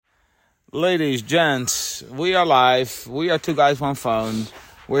Ladies, gents, we are live. We are Two Guys, One Phone.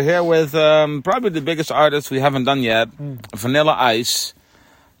 We're here with probably the biggest artist we haven't done yet, Vanilla Ice.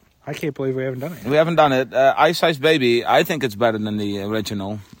 I can't believe we haven't done it yet. We haven't done it. Ice Ice Baby, I think it's better than the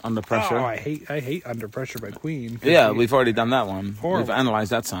original, Under Pressure. Oh, I hate Under Pressure by Queen. Yeah, we've already done that one. Horrible. We've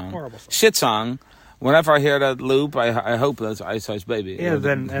analyzed that song. Horrible song. Shit song. Whenever I hear that loop, I hope that's Ice Ice Baby. Yeah,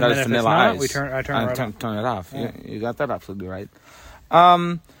 then that if is it's Vanilla not, Ice. I turn it off. Turn it off. Yeah. You got that absolutely right.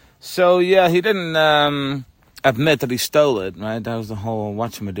 So yeah, he didn't admit that he stole it, right? That was the whole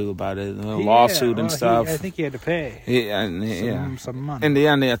whatchamado about it, the lawsuit and stuff. I think he had to pay some money. In the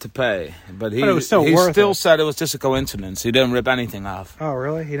end, he had to pay, but it was still he worth still it. said it was just a coincidence. He didn't rip anything off. Oh,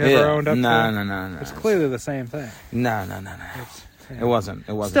 really? He never owned up to it? No. It's clearly the same thing. No. It wasn't.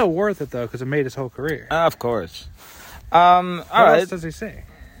 Still worth it, though, because it made his whole career. Of course. All what right. else does he say?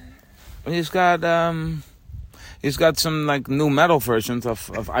 He's got some like new metal versions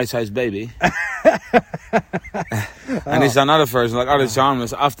of Ice Ice Baby. And he's done other versions, like other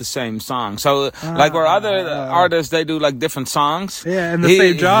genres of the same song. So like where other artists, they do like different songs. Yeah, in the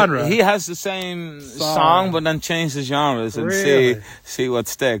same genre. He has the same song, but then change the genres and see what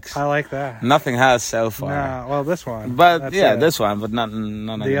sticks. I like that. Nothing has so far. No, well, this one. But this one, but none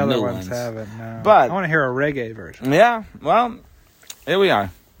of the other new ones haven't, no. But I want to hear a reggae version. Yeah, well, here we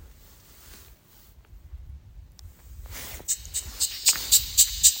are.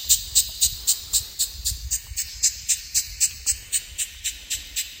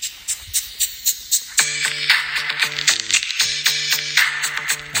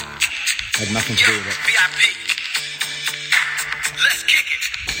 Had nothing to do with it. VIP. Let's kick it.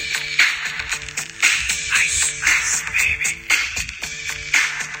 Ice, baby.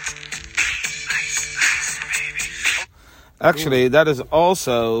 Ice, baby. Actually, that is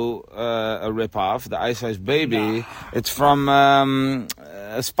also a rip-off, the Ice Ice Baby. Nah. It's from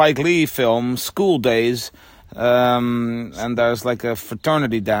a Spike Lee film, School Days. And there's like a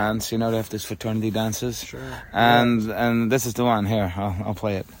fraternity dance. You know, they have these fraternity dances. Sure. And this is the one. Here, I'll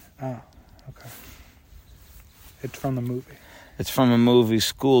play it. Oh, okay. It's from the movie. It's from a movie,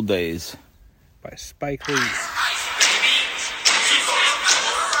 School Days. By Spike Lee.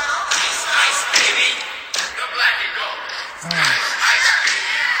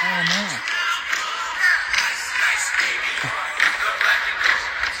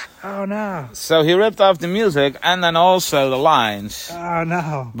 Oh, no. So he ripped off the music and then also the lines. Oh,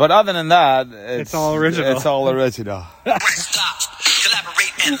 no. But other than that, it's all original. It's all original. Stop,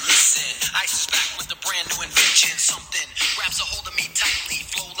 collaborate and listen. Ice is back with a brand new invention. Something grabs a hold of me tightly.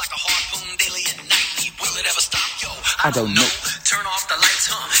 Flow like a harpoon daily and nightly. Will it ever stop? Yo, I don't know. Turn off the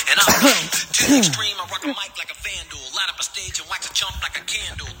lights, and I'm to the extreme. I rock a mic like a vandal. Light up a stage and wax a chump like a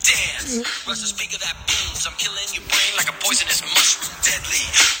candle. Dance, rush the speaker that booms. I'm killing your brain like a poisonous mushroom. Deadly.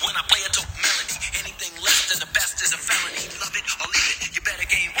 When I play a dope melody, anything less than the best is a felony. Love it or leave it. You better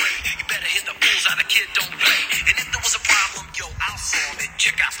gain weight. You better hit the bullseye. The kid don't play. And if there was a problem, yo, I'll solve it.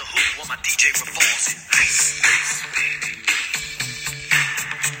 Check out the hook while my DJ revolves it. Ice, baby.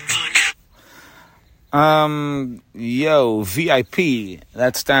 VIP.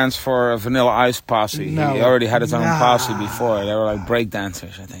 That stands for Vanilla Ice Posse. No. He already had his own posse before. They were like break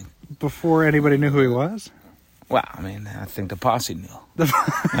dancers, I think. Before anybody knew who he was? Well, I mean, I think the posse knew.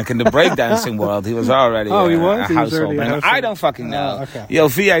 Like in the breakdancing world, he was already he was? a He was household already a name. household. I don't fucking know. Okay.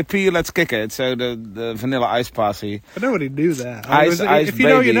 VIP, let's kick it. So the Vanilla Ice Posse. But nobody knew that. Ice if you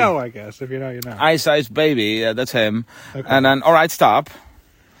know, Baby. you know, I guess. If you know, you know. Ice Ice Baby, that's him. Okay. And then, all right, stop.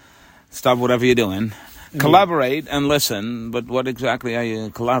 Stop whatever you're doing. Collaborate and listen, but what exactly are you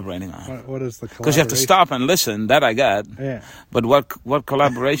collaborating on? What is the collaboration? Because you have to stop and listen, that I get. Yeah. But what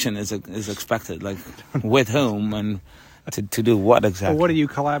collaboration is expected? Like, with whom and to do what exactly? Well, what are you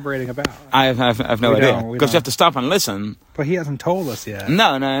collaborating about? I have no idea. Because you have to stop and listen. But he hasn't told us yet.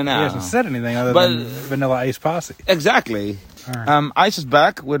 No. He hasn't said anything other than Vanilla Ice Posse. Exactly. All right. Ice is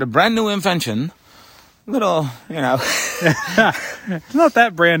back with a brand new invention. Little, It's not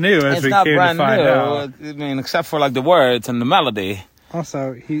that brand new, as it's we not came brand to find new. out. I mean, except for like the words and the melody.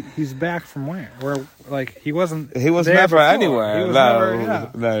 Also, he's back from where? Where, like, he wasn't. He was there never before. anywhere. He was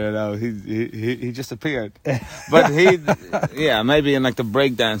No. He just appeared. But maybe in like the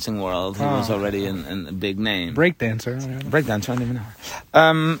breakdancing world, he was already in a big name. Breakdancer. Breakdancer, I don't even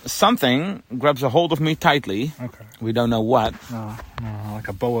know. Something grabs a hold of me tightly. Okay. We don't know what. No, like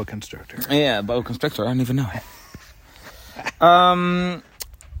a boa constrictor. Yeah, boa constrictor. I don't even know it.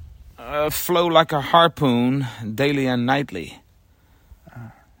 Flow like a harpoon, daily and nightly.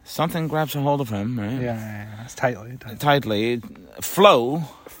 Something grabs a hold of him, right? Yeah. It's tightly. Tightly. Flow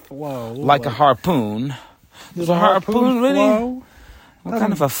Flow. like a harpoon. Does a harpoon really? flow? What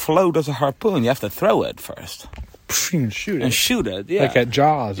kind of a flow does a harpoon? You have to throw it first You can shoot it. and shoot it. Yeah, Like at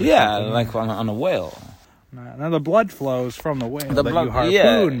Jaws or yeah, something. like on a whale. Now the blood flows from the whale The that blood- you harpoon,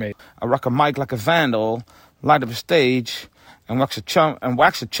 yeah. mate. I rock a mic like a vandal, light up a stage, and wax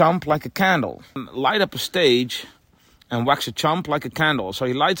a chump like a candle. Light up a stage and wax a chump like a candle. So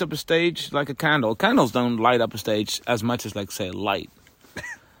he lights up a stage like a candle. Candles don't light up a stage as much as, like, say, a light.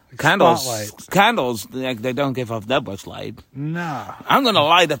 Spotlights. Candles, like, they don't give off that much light. No. I'm gonna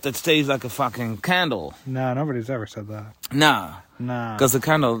light up that stage like a fucking candle. No, nobody's ever said that. Nah, No. because the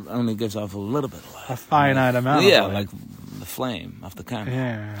candle only gives off a little bit of light. A finite amount Yeah, of light. like the flame of the candle.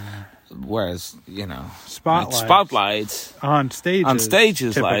 Yeah. Whereas, you know, Spotlights. like spotlights On stages. on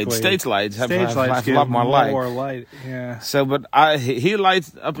stages, typically. stage lights have Stage lights a give lot more light. More light. Yeah. So, but he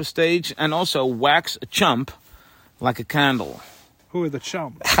lights up a stage and also wax a chump like a candle. Who are the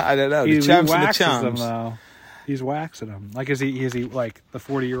chumps? I don't know. He The chumps and the waxes them chumps. though. He's waxing them. Like is he like the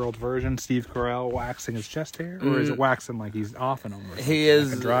 40-year-old version, Steve Carell waxing his chest hair, or is it waxing like he's offing them? Or He something, is-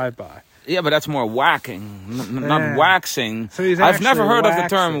 like a drive-by. Yeah, but that's more whacking, Yeah. not waxing. So he's I've never actually heard of the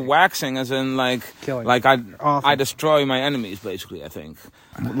term waxing. waxing as in like Killing. I Awesome. destroy my enemies, basically. I think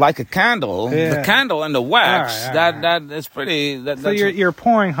like a candle, Yeah. the candle and the wax. All right. That is pretty. So That's you're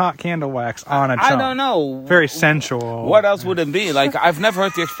pouring hot candle wax on a chump. I don't know. Very sensual. What else would it be? Like I've never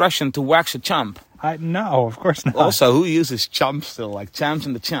heard the expression to wax a chump. No, of course not. Also, who uses chumps still? Like champs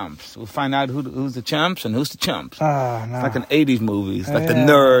and the chumps. We'll find out who's the champs and who's the chumps. Oh, no. It's like an 80s movie. It's like the Yeah.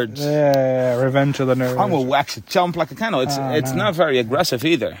 nerds. Yeah, Revenge of the Nerds. I'm gonna wax a chump like a candle. It's no. not very aggressive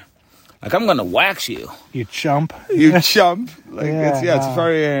either. Like I'm gonna wax you, You chump. you chump. Like it's no.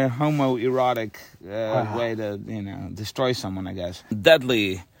 very homoerotic way to destroy someone. I guess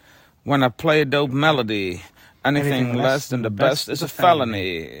deadly. When I play a dope melody, anything less than the best is a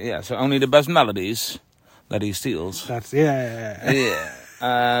felony. Yeah, so only the best melodies that he steals. That's yeah.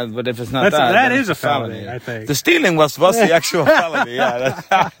 Yeah. But if it's not That then is it's a felony, I think. The stealing was the actual felony. Yeah.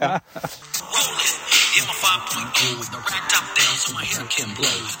 Rolling in my 5.0 with the rack top down so my hair can blow.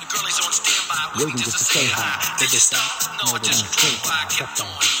 The girlies on standby waiting just to say hi. Did you stop? No, I just drove by, kept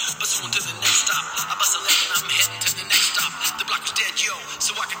on. Pursuing to the next stop. I bust a leg and I'm heading to the next stop. The block was dead, yo,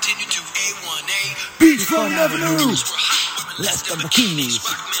 so I continued to A1A. Beachfront Avenue. Girls were hot, women less than bikinis.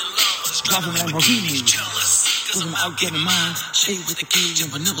 Rockmen lovers, driving Lamborghinis. Jealous, cause I'm out getting mine. Shade with the cage and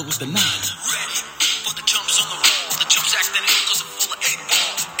vanilla was the 9. Ready for the jumps on the wall. The jumps acting ill cause I'm full of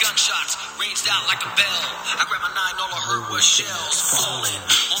 8-ball. Gunshots ranged out like a bell. I grabbed my 9, all I heard was shells falling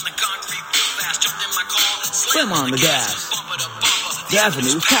on the concrete real fast. Jumped in my car, Slam on the gas. Bumper to bumper. The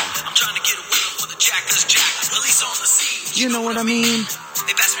avenue's packed. I'm trying to get away before the jack is jack. Police on the scene. You know what I mean?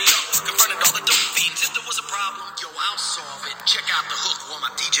 They passed me up, confronted all the dope fiends. If there was a problem, yo, I'll solve it. Check out the hook while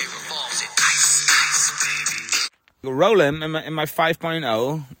my DJ revolves it. Ice, ice, baby. Roll him in my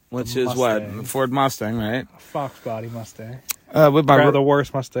 5.0, which is what? Mustang. Ford Mustang, right? Fox body Mustang. With my Probably the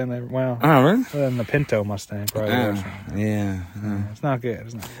worst Mustang they ever. Well, Oh, really? other than the Pinto Mustang. Probably the worst one. Yeah. It's not good.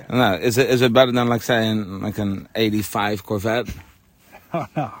 It's not good. No, is it better than like saying like an 85 Corvette? Oh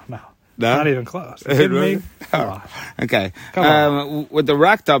no. No? Not even close. You kidding Really? me? Come on. Okay. Come on. With the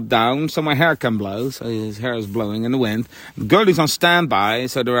rack top down, so my hair can blow. So his hair is blowing in the wind. The girlie's on standby,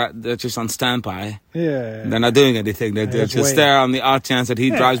 so they're just on standby. Yeah. They're not doing anything. They're just just waiting. there on the odd chance that he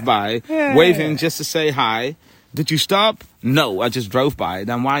drives by, Yeah. waving just to say hi. Did you stop? No, I just drove by.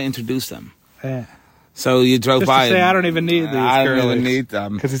 Then why introduce them? Yeah. So you drove Just by. to say, and- I don't even need these I don't girlies. even need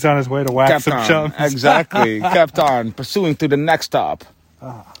them. Because he's on his way to wax Kept some on. chumps. Exactly. Kept on. Pursuing to the next stop.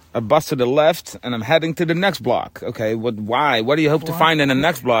 Ah. A bus to the left, and I'm heading to the next block. Okay, why? What do you hope to find in the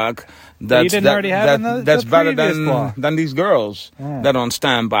next block that's didn't already have in the better previous block. than these girls Yeah. that are on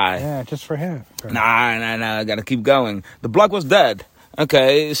standby? Yeah, just for him. Nah, I gotta keep going. The block was dead.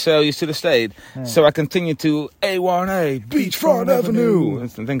 Okay, so you should have stayed. So I continued to A1A, Beachfront Avenue. I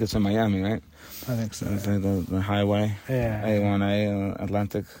think it's in Miami, right? I think so. It's the highway. Yeah. A1A,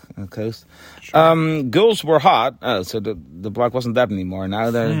 Atlantic coast. Girls were hot. Oh, so the block wasn't that anymore. Now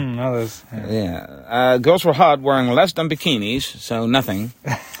they're... Others. Yeah. Yeah. Girls were hot, wearing less than bikinis, so nothing.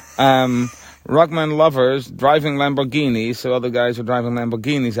 Rockman lovers driving Lamborghinis, so other guys are driving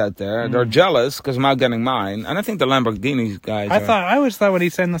Lamborghinis out there. They're jealous because I'm out getting mine, and I think the Lamborghini guys. I always thought when he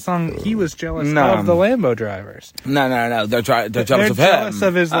sang the song, he was jealous No. of the Lambo drivers. No. They're jealous They're of him. jealous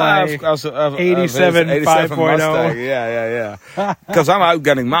of his, like, of his 87 5.0. Mustang. Yeah. Because I'm out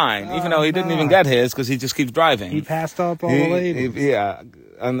getting mine, even though he didn't even get his because he just keeps driving. He passed up all the ladies. Yeah.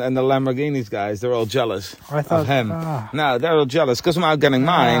 and the Lamborghinis guys, they're all jealous I thought of him. ah. No, they're all jealous because I'm out getting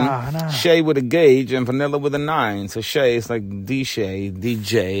mine. No. Shay with a gauge and Vanilla with a 9. So Shay is like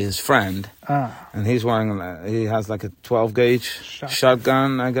DJ, his friend, and he's wearing. He has like a 12 gauge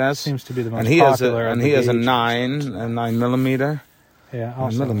shotgun, I guess. Seems to be the most and he has popular. a gauges. 9 millimeter. Yeah, 9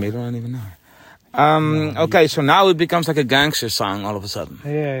 also. millimeter. I don't even know. Okay, so now it becomes like a gangster song all of a sudden.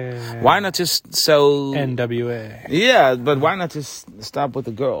 Yeah. Why not just NWA? Yeah, but why not just stop with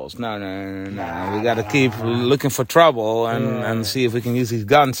the girls? No. We got to keep looking for trouble and see if we can use these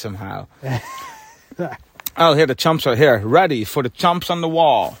guns somehow. Oh, here the chumps are here, ready for the chumps on the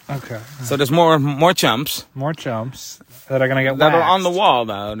wall. Okay. So there's more chumps More chumps that are gonna get that are waxed. on the wall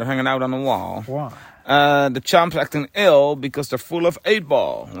though. They're hanging out on the wall. Why? The chumps acting ill because they're full of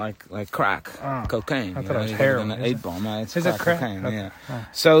 8-ball, like crack, cocaine. I thought it was You heroin. an 8-ball. No, it's Is it crack? cocaine. Okay. Yeah. Oh.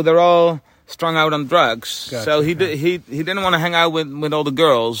 So they're all strung out on drugs. Gotcha. So he didn't want to hang out with all the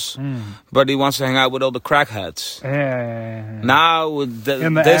girls, but he wants to hang out with all the crackheads. Yeah. Now with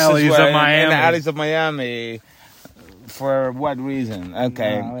In the this alleys is where, of Miami. In the alleys of Miami. For what reason?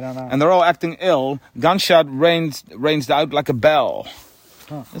 Okay. No, we don't know. And they're all acting ill. Gunshot ranged out like a bell.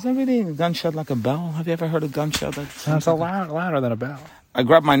 Huh. Is that really a gunshot like a bell? Have you ever heard a gunshot that Sounds a lot louder than a bell. I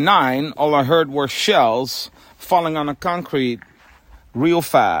grabbed my 9. All I heard were shells falling on the concrete real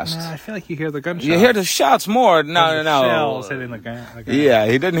fast. Nah, I feel like you hear the gunshot. You hear the shots more. No. Shells hitting the gun. Yeah,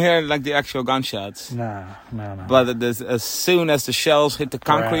 he didn't hear like the actual gunshots. No. But as soon as the shells hit the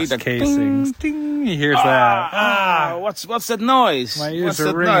concrete, Brass like, casings. Ding, he hears that. What's that noise? My ears What's are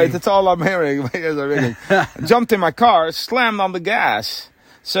that ringing. noise? That's all I'm hearing. My ears are ringing. Jumped in my car, slammed on the gas.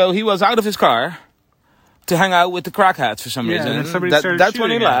 So he was out of his car to hang out with the crackheads for some Yeah, reason. and somebody started That's when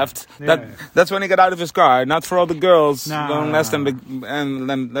he shooting at him. left. Yeah. That's when he got out of his car. Not for all the girls No. going less than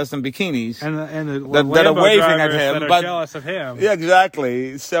bikinis. And the that are Lambo waving at drivers him, that are but- jealous of him. Yeah,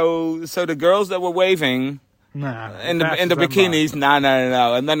 exactly. So the girls that were waving Nah, in the passes them bikinis,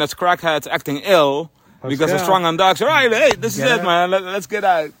 no. And then there's crackheads acting ill. Let's Because they're go. strung on dogs. All right, hey, this Get is it, out. man. Let's get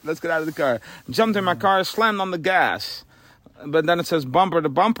out. Let's get out of the car. Jumped in my car, slammed on the gas. But then it says bumper to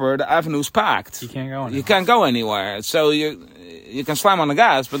bumper, the avenue's packed. You can't go anywhere. You can't go anywhere. So you can slam on the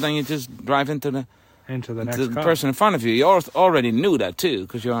gas, but then you just drive into the next car. person in front of you. You already knew that, too,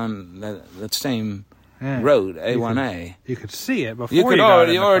 because you're on that same Yeah. road, A1A. You could see it before You could got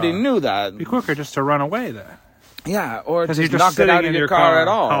in you the already car. knew that. It'd be quicker just to run away then. Yeah, or Because just you're not just get sitting out in of your car at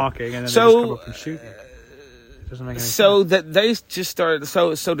all. talking, and then So, they just come up and shoot you. Doesn't make any So sense. that they just started.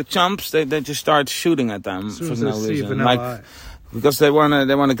 So the chumps they just start shooting at them As soon for as no they see reason, Vanilla like Ice. because they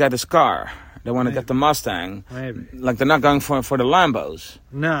wanna get his car. They want to get the Mustang. Maybe. Like they're not going for the Lambos.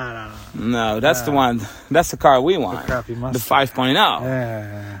 No. No, that's the one. That's the car we want. crappy The Mustang. 5.0.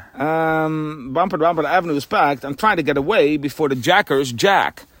 Yeah. Bumper to bumper, the avenue is packed. I'm trying to get away before the jackers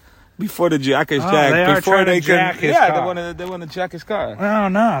jack. Before the jackers jack. they are before trying to they jack his yeah, car. they want to jack his car. Oh,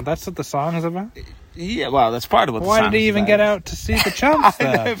 no. That's what the song is about? Yeah, well, that's part of what. Why the did song he is even about. get out to see the chumps I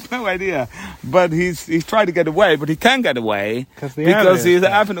then? have no idea, but he's tried to get away, but he can't get away 'Cause the because avenue is the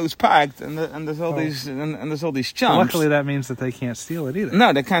packed. avenue's packed, and there's all these and there's all these chumps. Luckily, that means that they can't steal it either.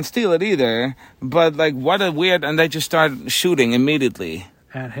 No, they can't steal it either. But like, what a weird! And they just start shooting immediately.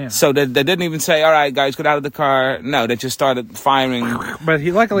 At him. So they didn't even say, "All right, guys, get out of the car." No, they just started firing. But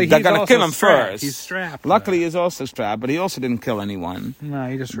luckily, They're he's gonna also kill him strapped. first. He's strapped. Luckily, he's also strapped, but he also didn't kill anyone. No,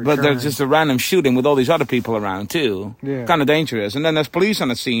 he just But returned. there's just a random shooting with all these other people around too. Yeah. Kind of dangerous. And then there's police on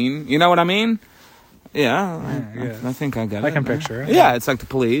the scene. You know what I mean? Yeah, I think I get it. I can picture it. Yeah, it's like the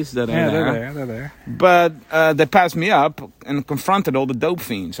police that are Yeah, there. they're there. But they passed me up and confronted all the dope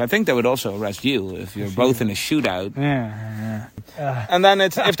fiends. I think they would also arrest you if you're both in a shootout. Yeah. And then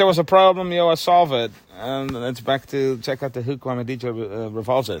it's if there was a problem, you always solve it. And it's back to check out the hook when a DJ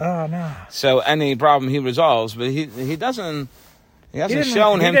revolves it. Oh, no. So any problem he resolves, but he doesn't. He hasn't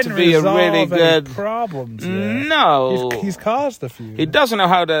shown He him to didn't be a resolve really any good. problems yet. No, He's caused a few. he doesn't know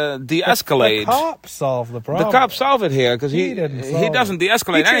how to de-escalate. The cops solved the problem. The cops solve it here because He didn't solve he doesn't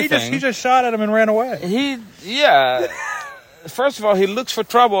de-escalate anything. He just shot at him and ran away. Yeah. First of all, he looks for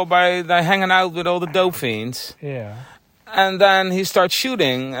trouble by hanging out with all the dope fiends, Yeah. and then he starts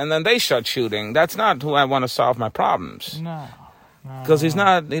shooting, and then they start shooting. That's not who I want to solve my problems. No. Because he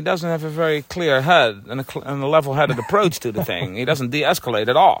doesn't have a very clear head and a level-headed approach to the thing. He doesn't de-escalate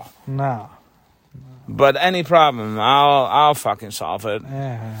at all. No. But any problem, I'll fucking solve it.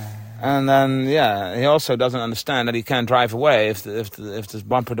 Yeah. And then, he also doesn't understand that he can't drive away if there's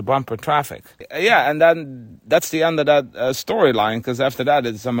bumper-to-bumper traffic. Yeah, and then that's the end of that storyline, because after that,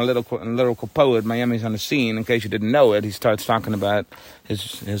 it's I'm a lyrical poet, Miami's on the scene. In case you didn't know it, he starts talking about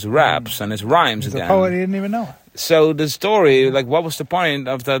his raps and his rhymes He's again. a poet, he didn't even know it. So the story, like, what was the point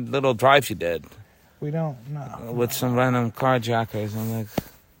of that little drive you did We don't know. with some random carjackers? I'm like,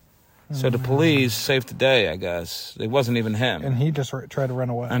 so the police saved the day, I guess. It wasn't even him. And he just tried to run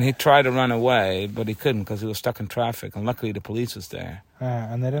away. And he tried to run away, but he couldn't because he was stuck in traffic. And luckily, the police was there.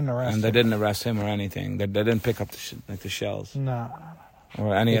 And they didn't arrest And him. they didn't arrest him or anything. They didn't pick up the shells No.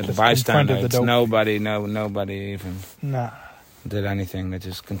 or any They of the just confronted the bystanders. dope. Nobody even No. did anything. They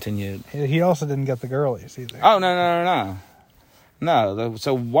just continued. He also didn't get the girlies either. Oh no!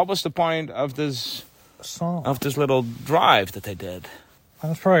 So what was the point of this Song. little drive that they did?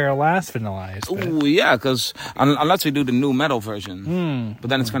 That's probably our last Vanilla Ice bit. Oh yeah, because unless we do the new metal version,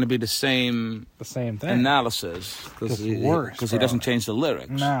 but then it's going to be the same The same thing. analysis because Just worse, he doesn't change the lyrics.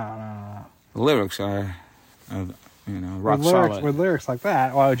 No. The lyrics are rock solid. With lyrics like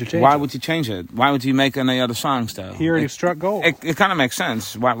that, why would you change Why it? would you change it? Why would you make any other songs though? He already struck gold. It kind of makes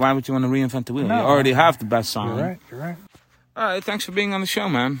sense. Why would you want to reinvent the wheel? No. You already have the best song. You're right. All right, thanks for being on the show,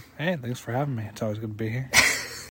 man. Hey, thanks for having me. It's always good to be here.